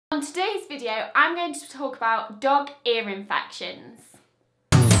On today's video, I'm going to talk about dog ear infections.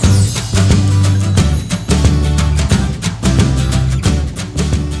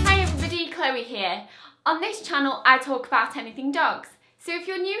 Hi everybody, Chloe here. On this channel, I talk about anything dogs. So if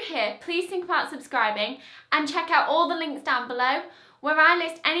you're new here, please think about subscribing and check out all the links down below where I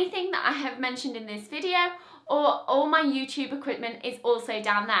list anything that I have mentioned in this video, or all my YouTube equipment is also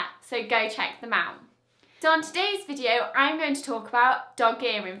down there, so go check them out. So on today's video, I'm going to talk about dog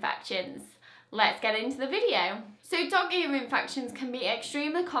ear infections. Let's get into the video. So dog ear infections can be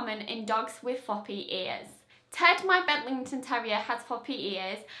extremely common in dogs with floppy ears. Ted, my Bedlington Terrier, has floppy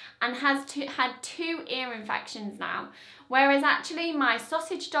ears and has had 2 ear infections now, whereas actually my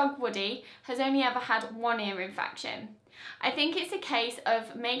sausage dog Woody has only ever had 1 ear infection. I think it's a case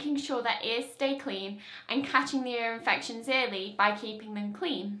of making sure that ears stay clean and catching the ear infections early by keeping them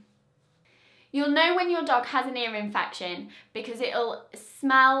clean. You'll know when your dog has an ear infection because it'll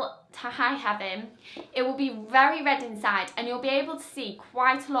smell to high heaven. It will be very red inside and you'll be able to see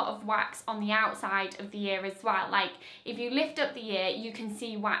quite a lot of wax on the outside of the ear as well. Like if you lift up the ear, you can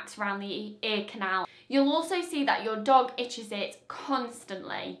see wax around the ear canal. You'll also see that your dog itches it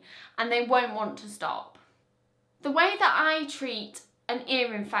constantly and they won't want to stop. The way that I treat an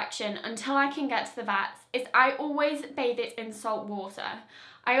ear infection until I can get to the vets is I always bathe it in salt water.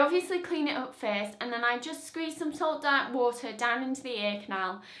 I obviously clean it up first and then I just squeeze some salt water down into the ear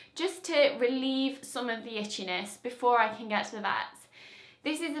canal just to relieve some of the itchiness before I can get to the vets.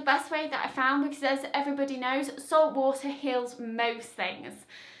 This is the best way that I found because, as everybody knows, salt water heals most things.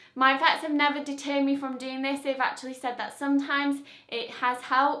 My vets have never deterred me from doing this. They've actually said that sometimes it has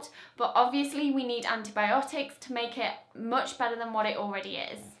helped, but obviously we need antibiotics to make it much better than what it already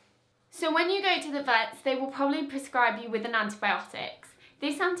is. So when you go to the vets, they will probably prescribe you with an antibiotics.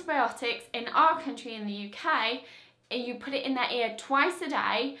 This antibiotics in our country, in the UK, you put it in their ear twice a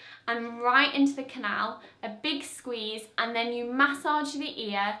day and right into the canal, a big squeeze, and then you massage the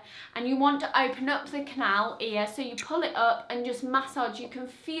ear, and you want to open up the canal ear, so you pull it up and just massage. You can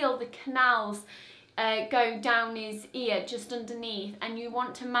feel the canals go down his ear just underneath, and you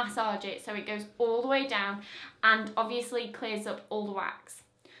want to massage it so it goes all the way down and obviously clears up all the wax.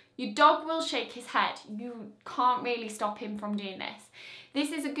 Your dog will shake his head. You can't really stop him from doing this.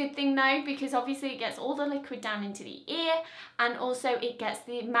 This is a good thing though, because obviously it gets all the liquid down into the ear and also it gets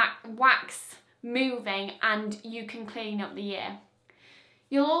the wax moving and you can clean up the ear.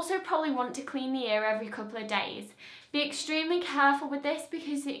 You'll also probably want to clean the ear every couple of days. Be extremely careful with this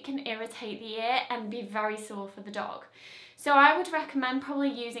because it can irritate the ear and be very sore for the dog. So I would recommend probably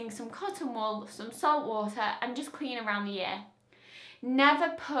using some cotton wool, some salt water, and just clean around the ear.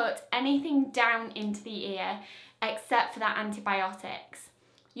 Never put anything down into the ear except for that antibiotics.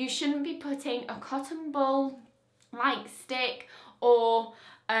 You shouldn't be putting a cotton ball like stick or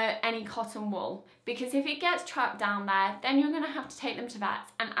any cotton wool, because if it gets trapped down there, then you're going to have to take them to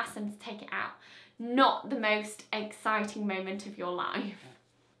vets and ask them to take it out. Not the most exciting moment of your life.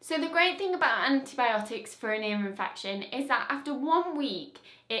 So the great thing about antibiotics for an ear infection is that after 1 week,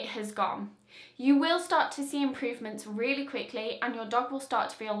 it has gone. You will start to see improvements really quickly and your dog will start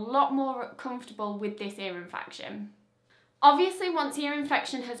to feel a lot more comfortable with this ear infection. Obviously, once the ear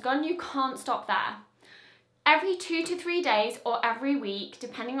infection has gone, you can't stop there. Every 2 to 3 days or every week,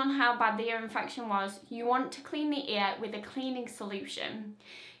 depending on how bad the ear infection was, you want to clean the ear with a cleaning solution.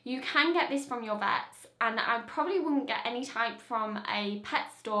 You can get this from your vets, and I probably wouldn't get any type from a pet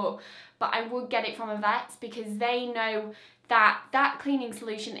store, but I would get it from a vet because they know that that cleaning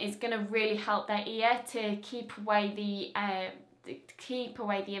solution is going to really help their ear to keep away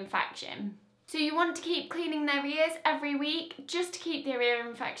the infection. So you want to keep cleaning their ears every week just to keep their ear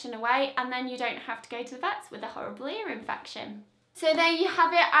infection away, and then you don't have to go to the vets with a horrible ear infection. So there you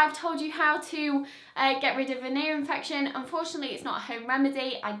have it. I've told you how to get rid of an ear infection. Unfortunately, it's not a home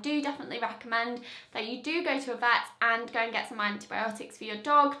remedy. I do definitely recommend that you do go to a vet and go and get some antibiotics for your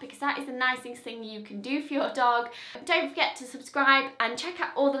dog, because that is the nicest thing you can do for your dog. Don't forget to subscribe and check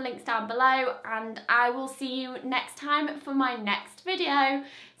out all the links down below, and I will see you next time for my next video.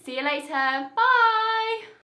 See you later. Bye!